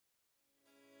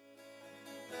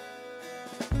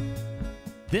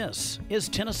This is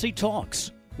Tennessee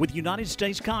Talks with United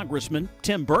States Congressman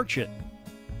Tim Burchett.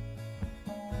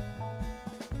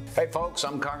 Hey folks,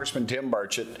 I'm Congressman Tim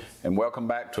Burchett, and welcome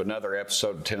back to another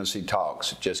episode of Tennessee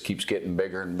Talks. It just keeps getting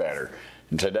bigger and better.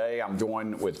 And today I'm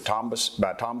joined with Tom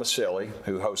Basile,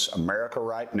 who hosts America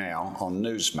Right Now on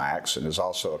Newsmax and is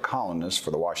also a columnist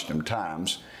for the Washington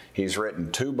Times. He's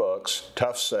written 2 books,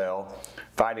 Tough Sell,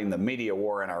 Fighting the Media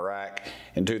War in Iraq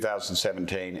in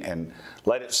 2017, and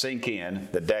Let It Sink In,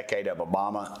 the Decade of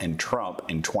Obama and Trump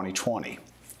in 2020.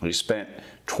 He spent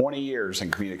 20 years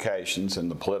in communications in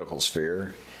the political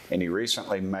sphere, and he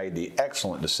recently made the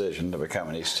excellent decision to become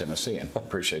an East Tennessean.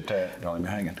 Appreciate that. Don't leave me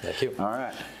hanging. Thank you. All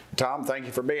right. Tom, thank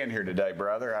you for being here today,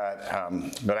 brother. I'm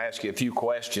going to ask you a few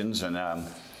questions,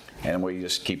 and we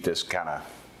just keep this kind of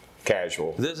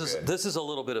casual. This is a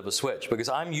little bit of a switch because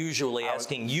I'm usually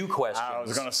asking you questions. I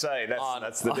was going to say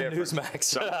that's the difference.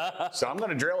 Newsmax. So I'm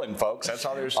going to drill him, folks. That's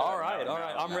all there's. All right.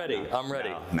 I'm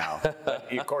ready. No.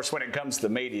 But of course, when it comes to the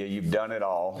media, you've done it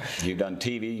all. You've done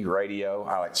TV, radio.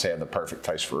 I like to say I have the perfect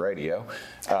face for radio.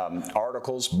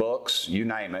 Articles, books, you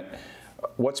name it.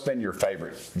 What's been your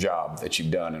favorite job that you've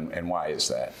done, and why is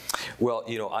that? Well,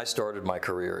 I started my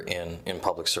career in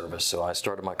public service. So I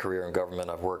started my career in government.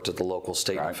 I've worked at the local,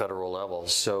 state, and federal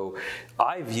levels. So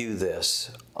I view this,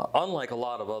 unlike a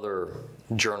lot of other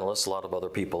journalists, a lot of other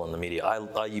people in the media,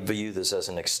 I view this as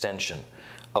an extension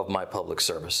of my public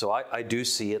service. So I do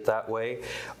see it that way.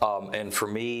 And for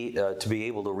me, to be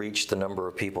able to reach the number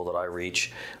of people that I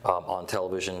reach on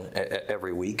television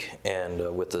every week,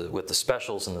 and with the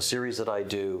specials and the series that I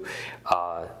do,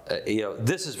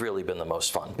 this has really been the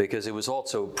most fun because it was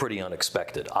also pretty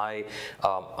unexpected. I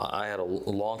had a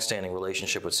long-standing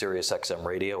relationship with Sirius XM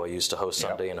Radio. I used to host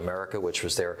Sunday in America, which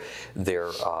was their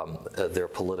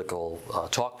political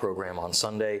talk program on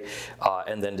Sunday,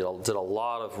 and then did a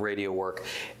lot of radio work.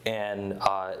 And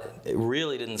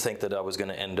really didn't think that I was going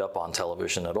to end up on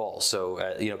television at all.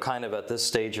 So, kind of at this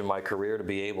stage in my career, to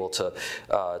be able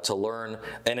to learn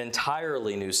an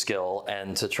entirely new skill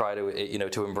and to try to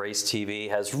to embrace TV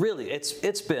has really it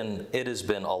has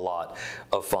been a lot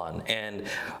of fun. And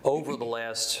over the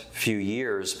last few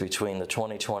years, between the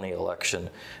 2020 election,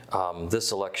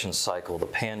 this election cycle, the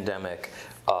pandemic,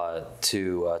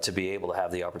 to be able to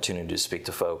have the opportunity to speak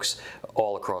to folks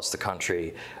all across the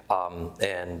country,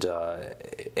 and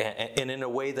in a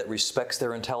way that respects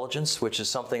their intelligence, which is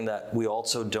something that we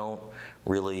also don't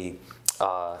really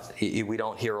we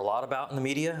don't hear a lot about in the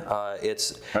media.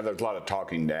 There's a lot of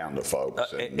talking down to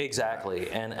folks. Exactly,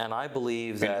 and I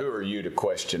believe that. And who are you to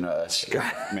question us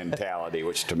mentality,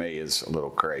 which to me is a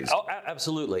little crazy. Oh,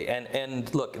 absolutely.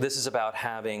 And look, this is about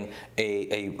having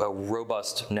a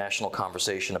robust national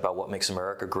conversation about what makes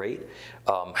America great,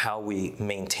 how we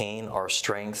maintain our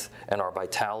strength and our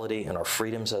vitality and our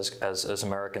freedoms as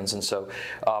Americans. And so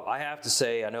I have to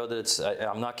say, I know that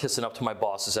I'm not kissing up to my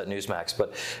bosses at Newsmax,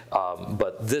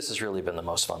 but this has really been the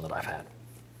most fun that I've had.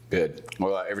 Good.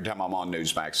 Well, every time I'm on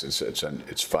Newsmax,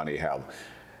 it's funny how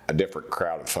a different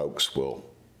crowd of folks will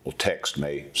text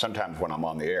me. Sometimes when I'm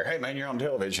on the air, hey man, you're on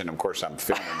television. Of course, I'm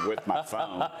filming with my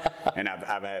phone, and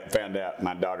I've found out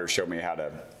my daughter showed me how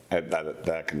to that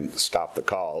I can stop the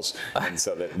calls, and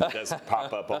so that it doesn't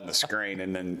pop up on the screen,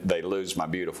 and then they lose my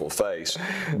beautiful face.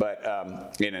 But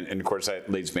and of course that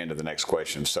leads me into the next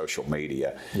question: social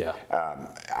media. Yeah.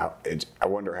 I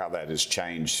wonder how that has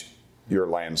changed your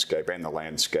landscape and the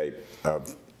landscape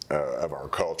of our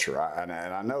culture. And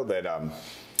I know that.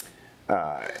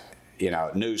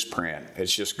 Newsprint,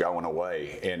 it's just going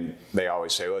away. And they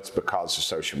always say, it's because of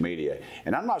social media.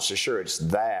 And I'm not so sure it's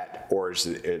that, or is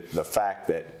it the fact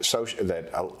that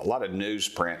a lot of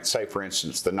newsprint, say for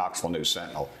instance, the Knoxville News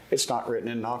Sentinel, it's not written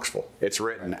in Knoxville. It's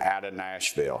written out of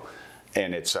Nashville.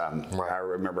 And it's, I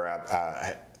remember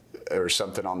there was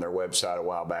something on their website a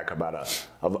while back about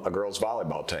a girls'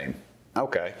 volleyball team.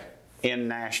 Okay, in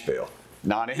Nashville.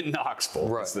 Not in Knoxville.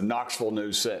 Right. It's the Knoxville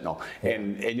News Sentinel,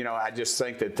 and I just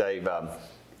think that they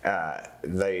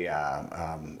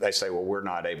say, well, we're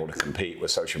not able to compete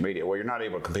with social media. Well, you're not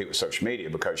able to compete with social media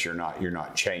because you're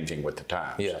not changing with the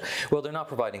times. Yeah. Well, they're not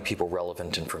providing people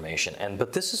relevant information,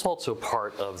 but this is also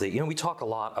part of the. We talk a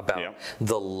lot about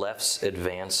the left's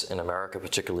advance in America,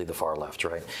 particularly the far left,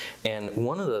 right? And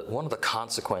one of the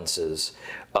consequences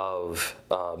of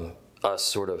us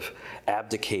sort of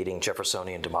abdicating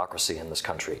Jeffersonian democracy in this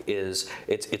country is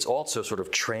it's also sort of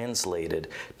translated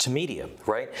to media,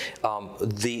 right?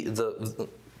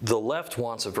 the left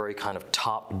wants a very kind of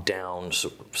top-down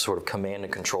sort of command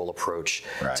and control approach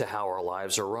to how our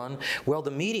lives are run. Well,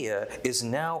 the media is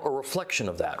now a reflection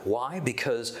of that. Why?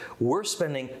 Because we're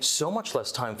spending so much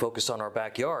less time focused on our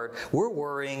backyard. We're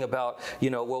worrying about,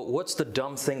 well, what's the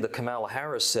dumb thing that Kamala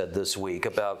Harris said this week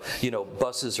about,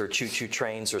 buses or choo-choo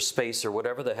trains or space or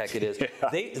whatever the heck it is.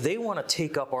 They want to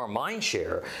take up our mind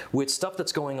share with stuff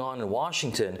that's going on in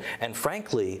Washington, and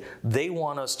frankly, they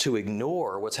want us to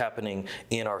ignore what's happening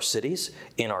in our cities,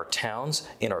 in our towns,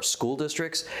 in our school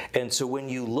districts. And so when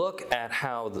you look at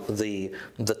how the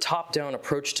top-down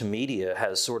approach to media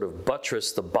has sort of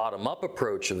buttressed the bottom-up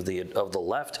approach of the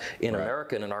left in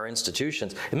America and in our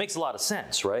institutions, it makes a lot of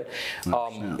sense, right?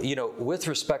 With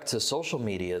respect to social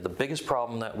media, the biggest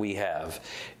problem that we have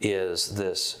is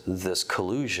this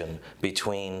collusion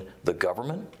between the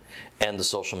government and the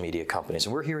social media companies.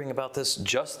 And we're hearing about this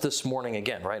just this morning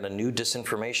again, right? A new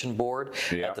disinformation board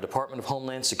at the Department of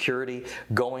Homeland Security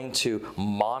going to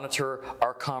monitor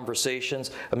our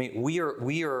conversations. I mean, we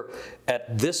are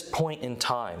at this point in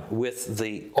time with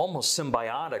the almost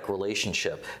symbiotic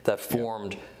relationship that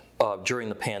formed during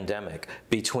the pandemic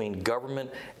between government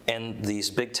and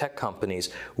these big tech companies.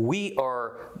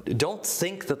 Don't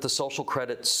think that the social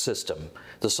credit system,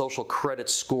 the social credit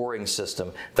scoring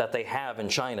system that they have in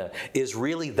China is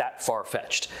really that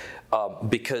far-fetched,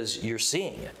 because you're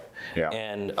seeing it.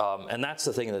 And that's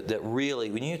the thing that really,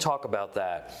 when you talk about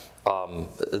that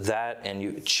and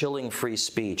you chilling free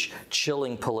speech,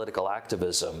 chilling political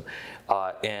activism,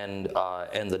 and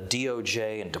the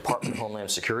DOJ and Department of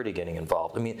Homeland Security getting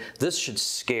involved, I mean, this should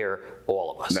scare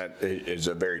all of us. That is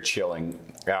a very chilling.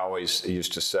 I always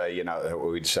used to say,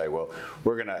 we'd say, well,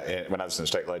 we're going to, when I was in the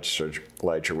state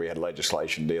legislature, we had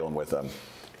legislation dealing with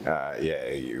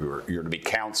you're to be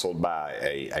counseled by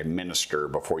a minister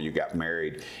before you got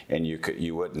married, and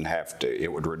you wouldn't have to.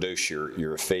 It would reduce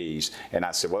your fees. And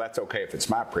I said, well, that's okay if it's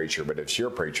my preacher, but if it's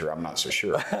your preacher, I'm not so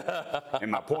sure.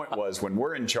 And my point was, when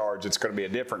we're in charge, it's going to be a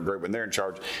different group when they're in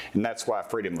charge, and that's why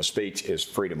freedom of speech is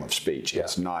freedom of speech.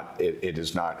 It's not. It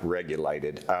is not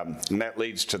regulated. And that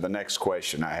leads to the next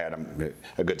question. I had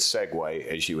a good segue,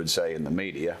 as you would say in the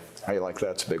media. How you like that?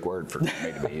 That's a big word for me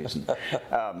to be using.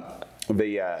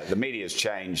 The media has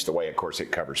changed the way, of course,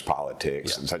 it covers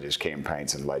politics and such as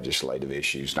campaigns and legislative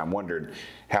issues. And I'm wondering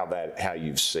how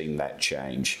you've seen that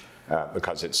change,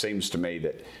 because it seems to me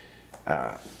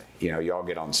that y'all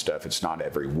get on stuff. It's not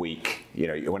every week.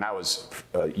 When I was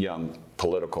a young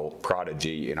political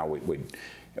prodigy,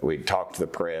 we'd talk to the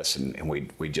press and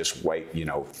we'd just wait,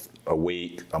 a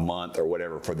week, a month, or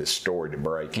whatever for this story to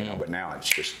break. But now it's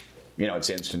just, it's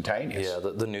instantaneous. Yeah,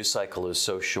 the news cycle is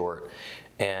so short.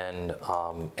 And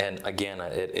again,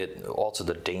 it also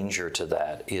the danger to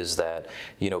that is that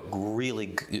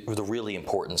the really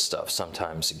important stuff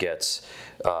sometimes gets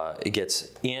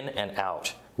in and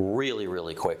out really,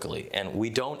 really quickly, and we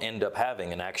don't end up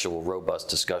having an actual robust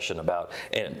discussion about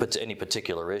any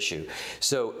particular issue.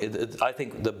 So I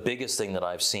think the biggest thing that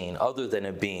I've seen, other than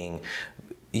it being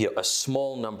a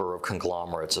small number of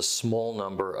conglomerates, a small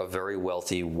number of very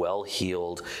wealthy,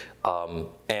 well-heeled,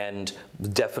 and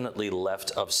definitely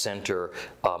left of center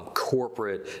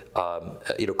corporate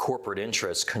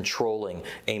interests controlling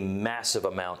a massive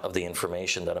amount of the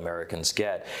information that Americans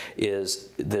get, is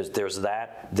there's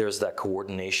that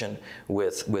coordination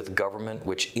with government,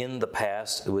 which in the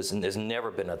past has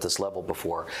never been at this level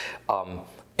before.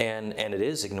 And it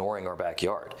is ignoring our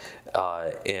backyard,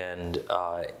 and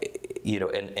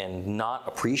not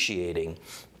appreciating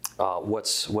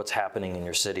what's happening in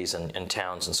your cities and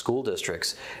towns and school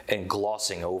districts, and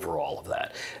glossing over all of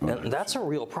that. And that's a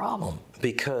real problem,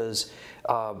 because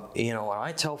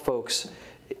I tell folks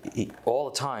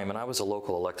all the time, and I was a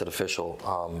local elected official,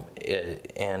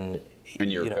 and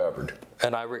you're covered.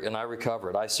 And I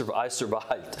recovered. I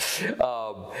survived.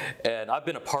 And I've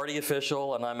been a party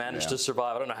official, and I managed to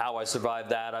survive. I don't know how I survived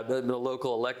that. I've been a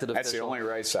local elected official. That's the only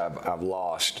race I've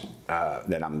lost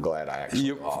that I'm glad I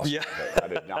actually lost. Yeah. I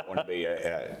did not want to be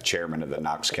a chairman of the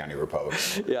Knox County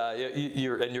Republican. Yeah,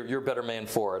 you're a better man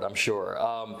for it, I'm sure.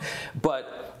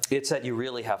 But it's that you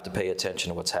really have to pay attention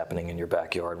to what's happening in your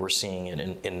backyard. We're seeing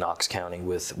it in Knox County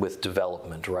with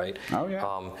development, right? Oh,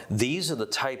 yeah. These are the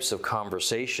types of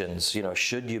conversations,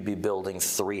 should you be building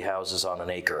 3 houses on an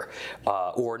acre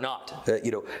or not?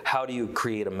 How do you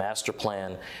create a master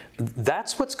plan?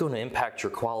 That's what's going to impact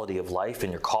your quality of life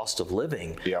and your cost of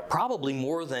living, probably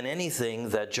more than anything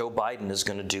that Joe Biden is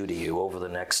going to do to you over the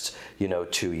next,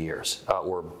 2 years,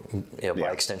 or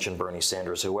by extension Bernie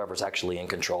Sanders, whoever's actually in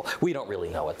control. We don't really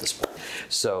know at this point.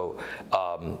 So,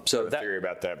 theory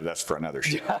about that, but that's for another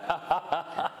show.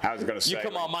 I was going to say, you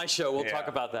come on my show, we'll talk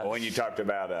about that. When you talked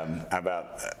about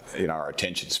our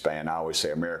attention span, I always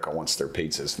say America wants their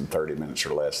pizzas in 30 minutes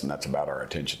or less, and that's about our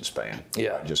attention span.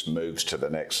 Yeah, it just moves to the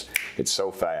next. It's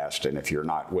so fast, and if you're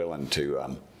not willing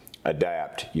to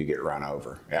adapt, you get run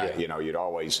over. You'd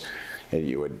always.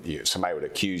 Somebody would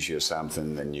accuse you of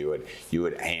something, then you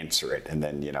would answer it, and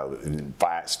then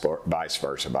vice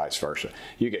versa.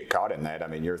 You get caught in that. I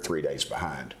mean, you're 3 days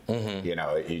behind.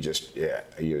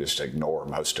 Mm-hmm. You just ignore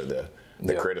most of the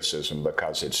criticism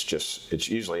because it's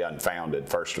usually unfounded,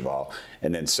 first of all,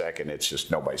 and then second, it's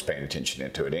just nobody's paying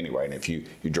attention to it anyway. And if you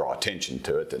draw attention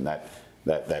to it, then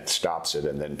that stops it,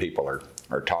 and then people are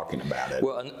talking about it.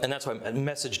 Well, and that's why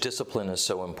message discipline is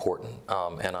so important.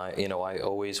 And I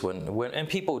always when and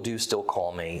people do still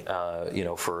call me,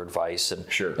 for advice, and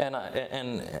sure. And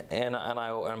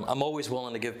I'm always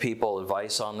willing to give people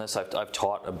advice on this. I've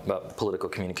taught about political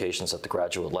communications at the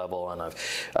graduate level, and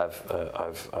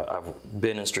I've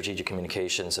been in strategic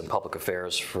communications and public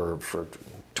affairs for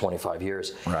 25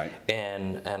 years. Right.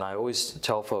 And I always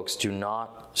tell folks, do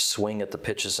not swing at the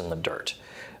pitches in the dirt.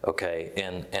 Okay,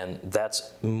 and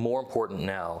that's more important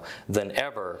now than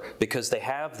ever because they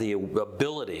have the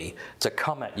ability to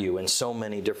come at you in so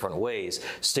many different ways.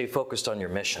 Stay focused on your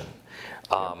mission.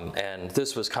 And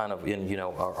this was kind of,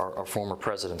 our former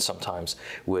president sometimes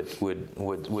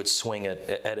would swing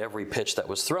at every pitch that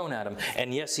was thrown at him.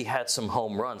 And yes, he had some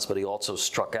home runs, but he also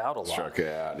struck out a lot. Struck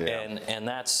out, yeah. And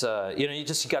that's, you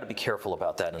got to be careful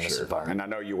about that in this environment. And I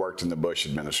know you worked in the Bush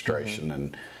administration,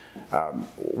 and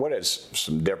what is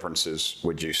some differences,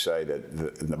 would you say, that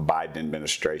the Biden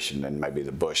administration and maybe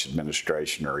the Bush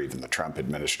administration or even the Trump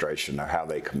administration, or how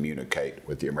they communicate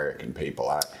with the American people?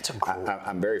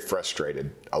 I'm very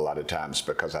frustrated a lot of times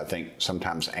because I think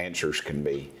sometimes answers can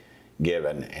be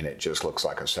given and it just looks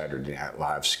like a Saturday Night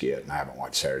Live skit. And I haven't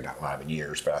watched Saturday Night Live in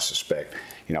years, but I suspect,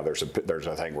 there's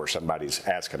a thing where somebody's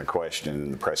asking a question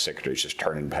and the press secretary's just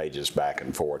turning pages back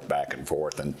and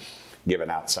forth, and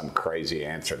giving out some crazy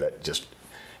answer that just,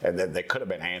 and that they could have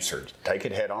been answered. Take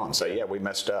it head on. Say, yeah, we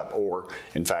messed up. Or,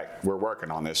 in fact, we're working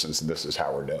on this and this is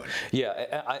how we're doing it.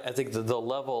 Yeah, I think the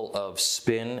level of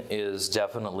spin is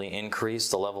definitely increased.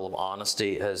 The level of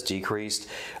honesty has decreased.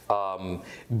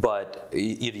 But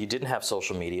you didn't have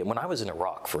social media. When I was in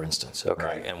Iraq, for instance,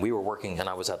 right. And we were working, and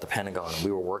I was at the Pentagon, and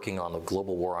we were working on the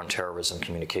global war on terrorism,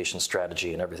 communication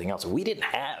strategy, and everything else. We didn't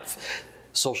have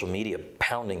social media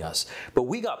pounding us, but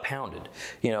we got pounded.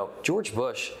 George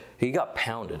Bush, he got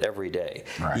pounded every day.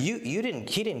 Right. He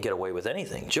didn't get away with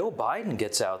anything. Joe Biden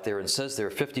gets out there and says there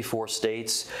are 54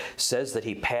 states, says that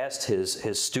he passed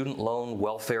his student loan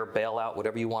welfare bailout,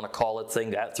 whatever you want to call it,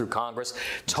 thing through Congress.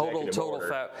 Total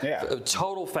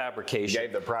fabrication. He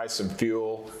gave the price of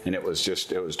fuel, and it was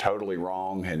totally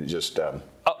wrong, and just.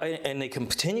 And they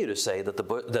continue to say that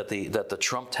the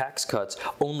Trump tax cuts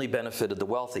only benefited the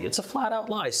wealthy. It's a flat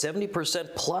out lie.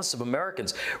 70% plus of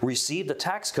Americans received a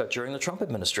tax cut during the Trump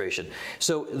administration.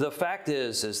 So the fact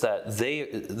is that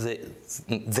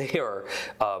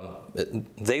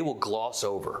they will gloss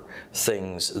over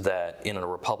things that in a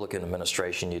Republican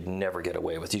administration you'd never get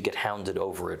away with. You'd get hounded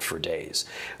over it for days.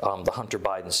 The Hunter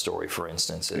Biden story, for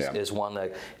instance, is one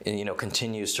that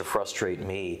continues to frustrate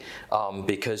me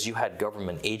because you had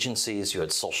government agencies, you had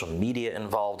social media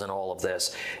involved in all of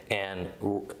this, and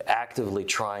actively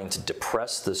trying to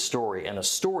depress the story, and a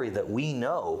story that we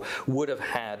know would have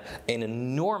had an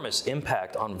enormous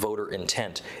impact on voter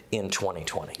intent in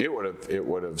 2020. It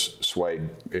would have swayed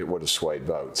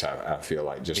votes. I feel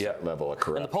like just that level of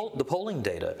corruption. And the polling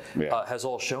data has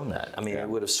all shown that. I mean, it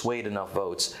would have swayed enough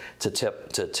votes to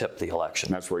tip the election.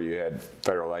 And that's where you had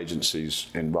federal agencies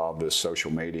involved with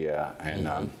social media,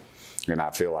 and and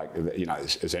I feel like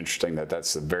it's interesting that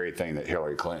that's the very thing that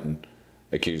Hillary Clinton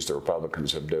accused the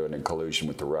Republicans of doing in collusion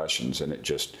with the Russians, and it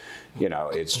just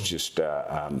it's just.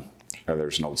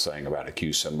 There's an old saying about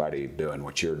accuse somebody of doing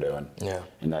what you're doing,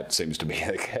 and that seems to be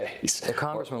the case.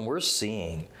 Congressman, we're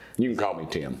seeing. You can call me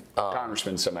Tim.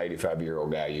 Congressman, some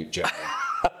 85-year-old guy.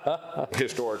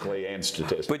 historically and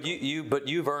statistically. But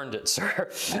you've earned it, sir.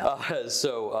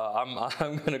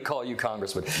 I'm going to call you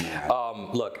Congressman.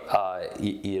 Look,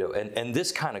 and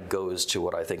this kind of goes to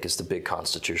what I think is the big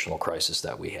constitutional crisis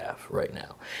that we have right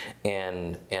now,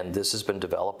 and this has been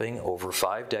developing over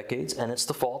 5 decades, and it's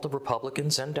the fault of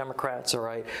Republicans and Democrats. All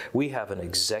right, we have an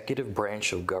executive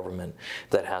branch of government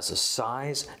that has a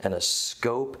size and a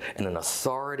scope and an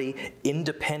authority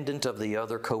independent of the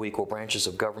other co-equal branches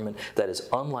of government that is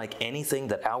unlike anything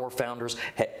that our founders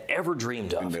had ever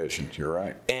dreamed of. Envisioned, you're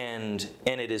right. And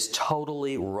it is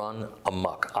totally run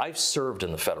amok. I've served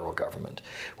in the federal government.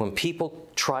 When people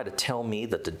try to tell me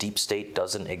that the deep state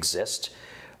doesn't exist,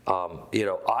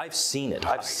 I've seen it.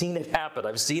 I've seen it happen.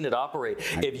 I've seen it operate.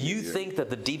 If you think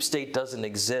that the deep state doesn't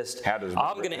exist,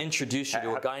 I'm going to introduce you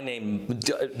to a guy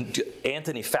named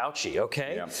Anthony Fauci,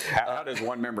 okay? Yeah. How does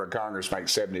one member of Congress make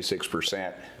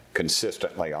 76%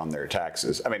 consistently on their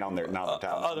taxes? I mean, on their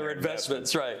other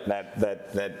investments, right?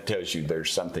 That tells you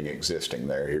there's something existing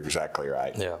there. You're exactly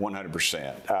right. Yeah.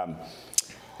 100%.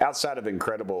 Outside of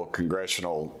incredible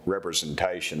congressional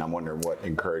representation, I'm wondering what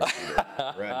encouraged you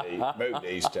to move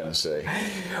to East Tennessee.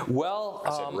 Well,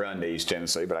 I said run to East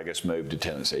Tennessee, but I guess move to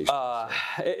Tennessee.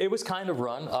 It was kind of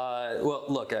run. Well,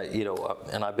 look,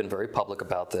 and I've been very public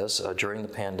about this. During the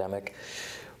pandemic,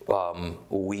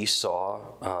 we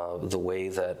saw the way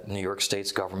that New York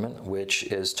State's government, which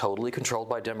is totally controlled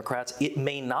by Democrats, it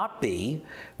may not be,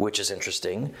 which is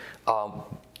interesting,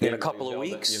 in a couple of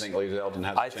weeks. You think Lee Zeldin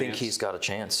has a chance? I think he's got a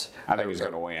chance. I think he's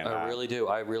going to win. I really do.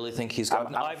 I really think he's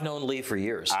got. I've known Lee for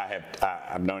years.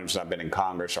 I've known him since I've been in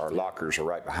Congress. Our lockers are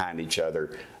right behind each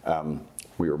other.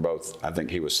 We were both, I think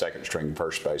he was second string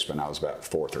first baseman. I was about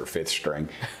fourth or fifth string,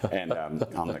 and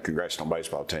on the congressional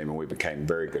baseball team, and we became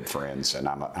very good friends. And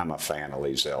I'm a fan of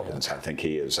Lee Zeldin's. I think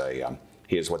he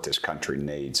is what this country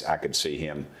needs. I could see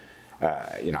him.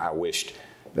 I wished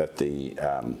that the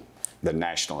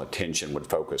national attention would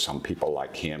focus on people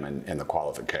like him and the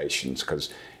qualifications, because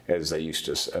as they used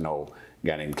to, an old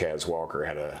guy named Kaz Walker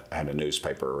had a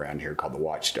newspaper around here called The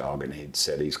Watchdog, and he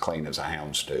said he's clean as a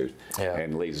houndstooth. Yeah.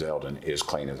 And Lee Zeldin is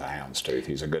clean as a houndstooth.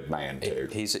 He's a good man too.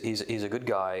 He's a good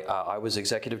guy. I was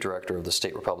executive director of the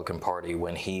state Republican Party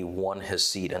when he won his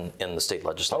seat in the state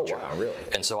legislature. Oh wow, really?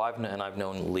 And so I've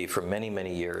known Lee for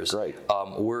many years. Great.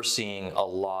 We're seeing a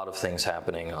lot of things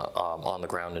happening on the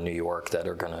ground in New York that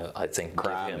are going to, I think,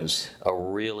 crime give him is a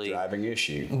really driving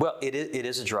issue. Well, it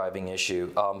is a driving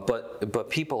issue, but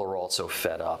people are also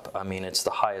fed up. I mean, it's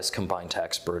the highest combined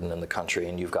tax burden in the country,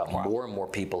 and you've got more and more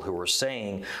people who are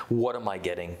saying, what am I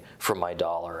getting for my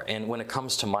dollar? And when it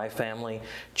comes to my family,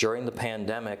 during the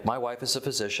pandemic, my wife is a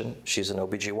physician. She's an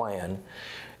OBGYN.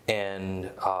 And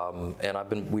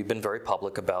we've been very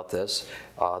public about this.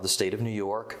 The state of New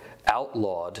York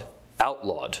outlawed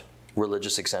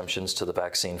religious exemptions to the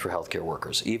vaccine for healthcare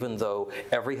workers, even though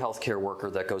every healthcare worker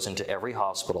that goes into every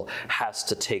hospital has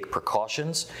to take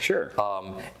precautions. Sure.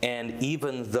 And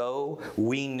even though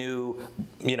we knew,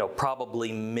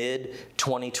 probably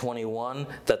mid-2021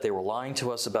 that they were lying to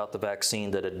us about the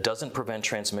vaccine, that it doesn't prevent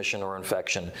transmission or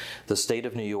infection, the state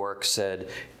of New York said,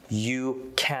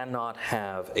 you cannot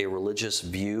have a religious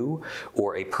view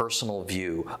or a personal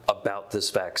view about this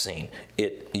vaccine.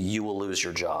 You will lose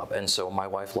your job. And so my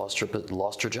wife lost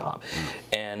her job,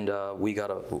 and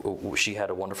she had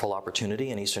a wonderful opportunity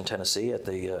in Eastern Tennessee at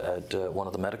one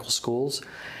of the medical schools,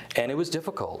 and it was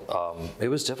difficult.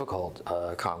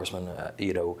 Congressman.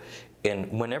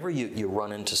 And whenever you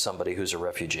run into somebody who's a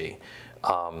refugee,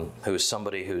 who's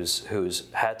somebody who's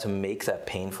had to make that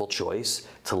painful choice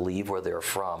to leave where they're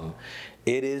from,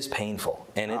 it is painful,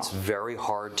 and it's very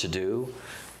hard to do.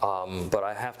 But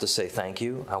I have to say thank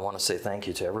you. I want to say thank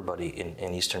you to everybody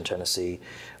in Eastern Tennessee,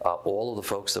 all of the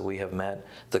folks that we have met,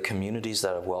 the communities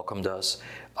that have welcomed us,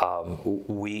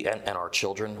 and our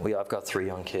children. I've got 3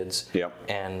 young kids, yep.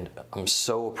 And I'm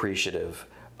so appreciative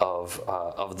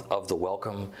of the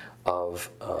welcome,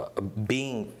 of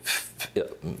being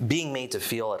made to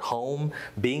feel at home,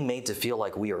 being made to feel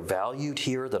like we are valued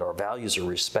here, that our values are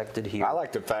respected here. I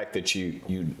like the fact that you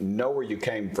know where you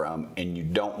came from and you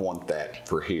don't want that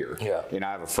for here. Yeah. I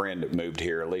have a friend that moved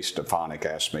here, Elise Stefanik,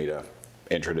 asked me to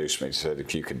introduce me, said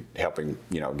if you could help him,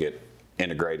 get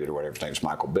integrated or whatever. His name's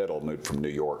Michael Biddle, moved from New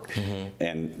York, mm-hmm.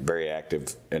 and very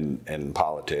active in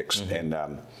politics. Mm-hmm.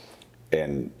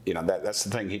 And that's the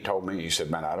thing he told me. He said,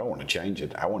 man, I don't want to change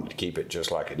it. I want to keep it just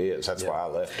like it is. That's why I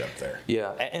left up there.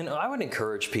 Yeah, and I would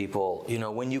encourage people,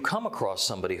 when you come across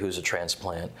somebody who's a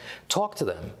transplant, talk to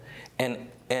them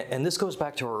And this goes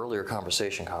back to our earlier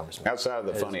conversation, Congressman. Outside of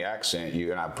the funny accent,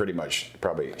 you and I pretty much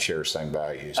probably share the same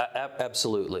values.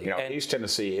 Absolutely. You know, East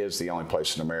Tennessee is the only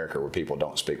place in America where people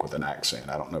don't speak with an accent.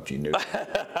 I don't know if you knew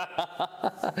that.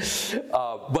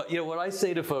 But you know what I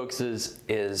say to folks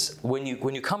is when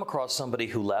you come across somebody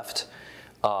who left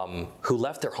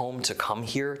their home to come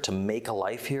here to make a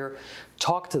life here,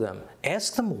 talk to them,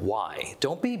 ask them why.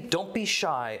 Don't be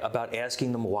shy about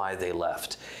asking them why they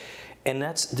left. And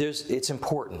it's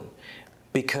important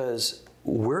because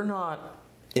we're not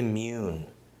immune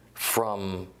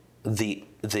from the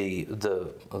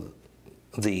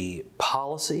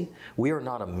policy. We are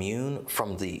not immune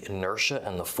from the inertia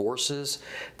and the forces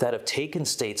that have taken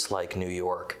states like New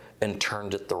York and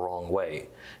turned it the wrong way.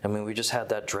 I mean, we just had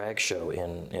that drag show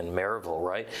in Maryville,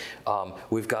 right?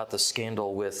 We've got the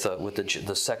scandal with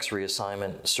the sex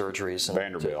reassignment surgeries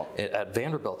at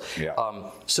Vanderbilt. Yeah.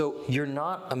 So you're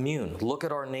not immune. Look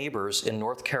at our neighbors in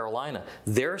North Carolina.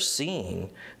 They're seeing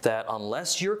that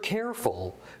unless you're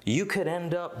careful, you could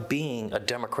end up being a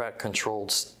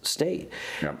Democrat-controlled state,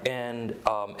 yeah.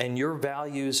 And your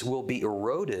values will be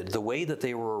eroded the way that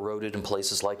they were eroded in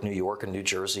places like New York and New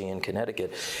Jersey and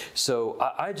Connecticut. So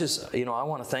I just, I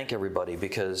want to thank everybody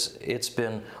because it's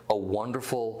been a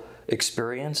wonderful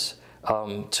experience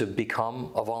to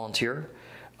become a volunteer.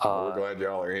 We're glad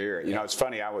y'all are here. You know, it's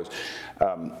funny.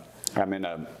 I'm in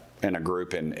a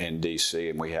group in D.C.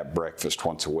 and we have breakfast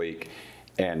once a week.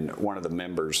 And one of the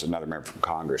members, another member from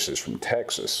Congress, is from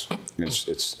Texas.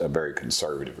 It's a very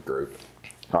conservative group,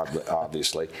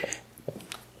 obviously.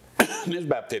 There's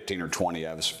about 15 or 20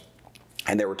 of us.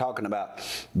 And they were talking about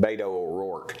Beto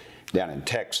O'Rourke down in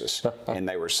Texas, and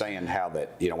they were saying how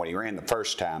that, when he ran the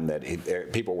first time,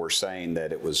 that people were saying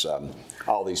that it was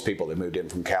all these people that moved in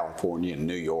from California and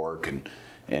New York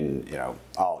and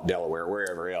all Delaware,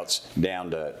 wherever else,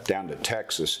 down to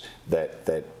Texas,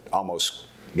 that almost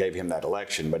gave him that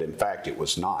election, but in fact it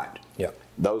was not. Yeah.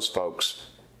 Those folks,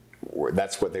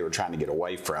 that's what they were trying to get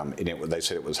away from, and they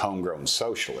said it was homegrown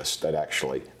socialists that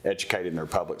actually educated in their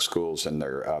public schools and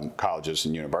their colleges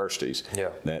and universities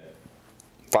that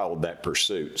followed that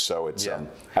pursuit. So it's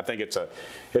I think it's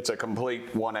a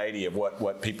complete 180 of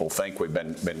what people think we've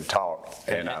been taught.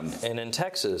 And in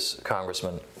Texas,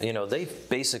 Congressman, they've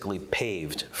basically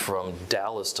paved from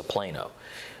Dallas to Plano.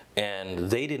 And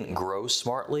they didn't grow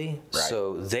smartly, right.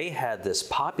 So they had this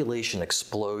population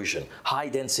explosion,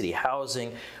 high-density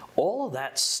housing, all of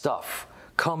that stuff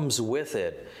comes with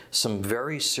it some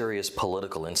very serious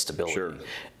political instability. Sure.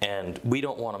 And we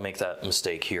don't want to make that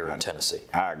mistake here in Tennessee.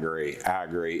 I agree.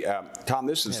 Tom,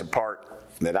 this is the part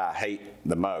that I hate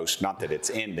the most, not that it's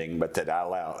ending, but that I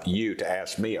allow you to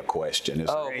ask me a question. Is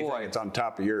there anything that's on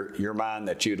top of your mind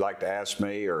that you'd like to ask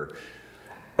me or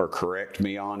correct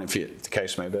me on, if the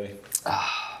case may be?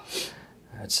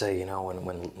 I'd say,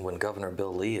 when Governor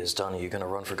Bill Lee is done, are you going to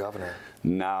run for governor?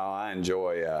 No, I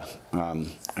enjoy, I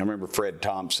remember Fred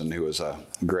Thompson, who was a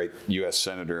great U.S.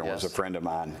 Senator and was a friend of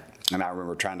mine, and I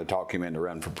remember trying to talk him into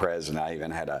running for president. I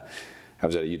even I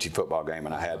was at a UT football game,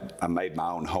 and I made my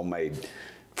own homemade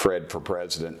Fred for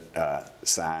President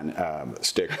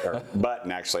sticker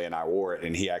button, actually, and I wore it,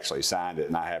 and he actually signed it,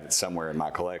 and I have it somewhere in my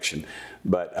collection.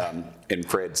 But and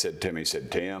Fred said to me, he said,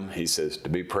 "Tim," he says, "to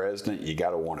be president, you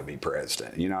got to want to be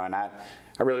president." And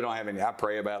I really don't have any. I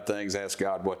pray about things, ask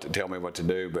God what to tell me what to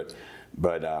do,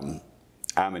 but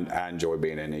I enjoy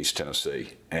being in East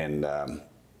Tennessee, and I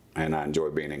enjoy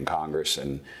being in Congress,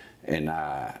 and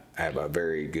I have a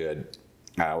very good.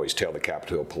 I always tell the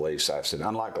Capitol Hill Police, I said,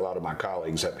 unlike a lot of my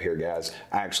colleagues up here, guys,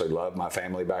 I actually love my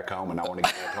family back home, and I want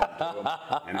to get home to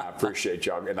them, and I appreciate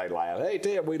y'all. And they laugh, "Hey,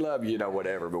 Tim, we love you,"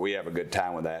 whatever, but we have a good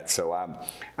time with that. So I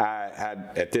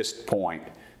at this point,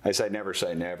 they say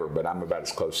never, but I'm about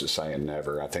as close to saying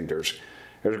never. I think there's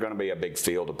going to be a big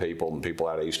field of people, and people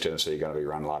out of East Tennessee are going to be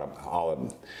running all of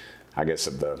them, I guess,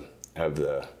 of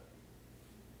the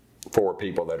 4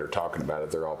 people that are talking about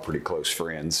it, they're all pretty close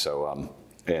friends. So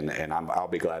And I'll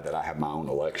be glad that I have my own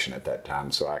election at that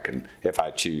time, so I can, if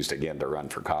I choose again to run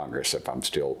for Congress, if I'm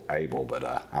still able. But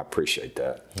I appreciate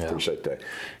that. Yeah. Appreciate that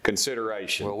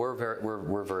consideration. Well,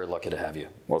 we're very lucky to have you.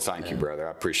 Well, thank you, brother.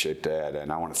 I appreciate that,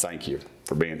 and I want to thank you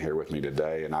for being here with me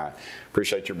today. And I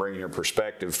appreciate you bringing your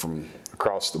perspective from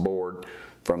across the board,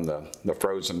 from the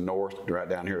frozen north right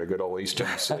down here to good old East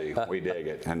Tennessee. We dig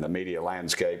it. And the media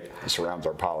landscape that surrounds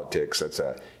our politics.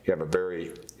 You have a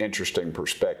very interesting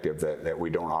perspective that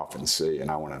we don't often see. And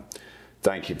I want to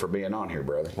Thank you for being on here,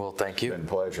 brother. Well, thank you. It's been a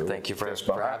pleasure. Thank you for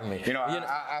having me.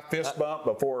 I fist bumped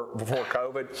before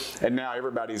COVID, and now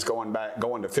everybody's going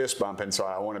to fist bumping, so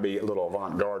I want to be a little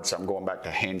avant-garde, so I'm going back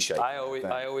to handshake. I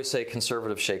always say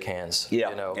conservatives shake hands.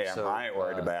 Yeah, so, I ain't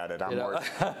worried about it.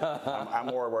 I'm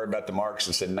more worried about the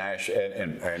Marxists in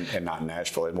and not in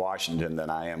Nashville, in Washington,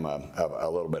 than I am a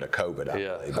little bit of COVID.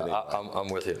 Anyway. I'm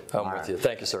with you. I'm with you.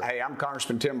 Thank you, sir. Hey, I'm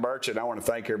Congressman Tim Burchett. I want to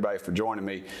thank everybody for joining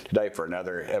me today for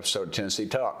another episode of Tennessee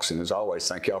Talks. And as always,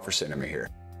 thank y'all for sending me here.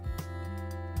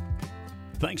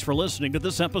 Thanks for listening to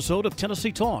this episode of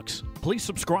Tennessee Talks. Please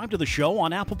subscribe to the show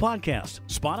on Apple Podcasts,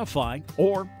 Spotify,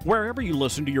 or wherever you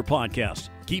listen to your podcasts.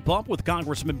 Keep up with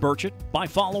Congressman Burchett by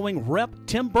following Rep.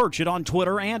 Tim Burchett on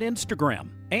Twitter and Instagram,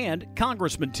 and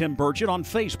Congressman Tim Burchett on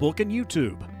Facebook and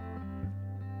YouTube.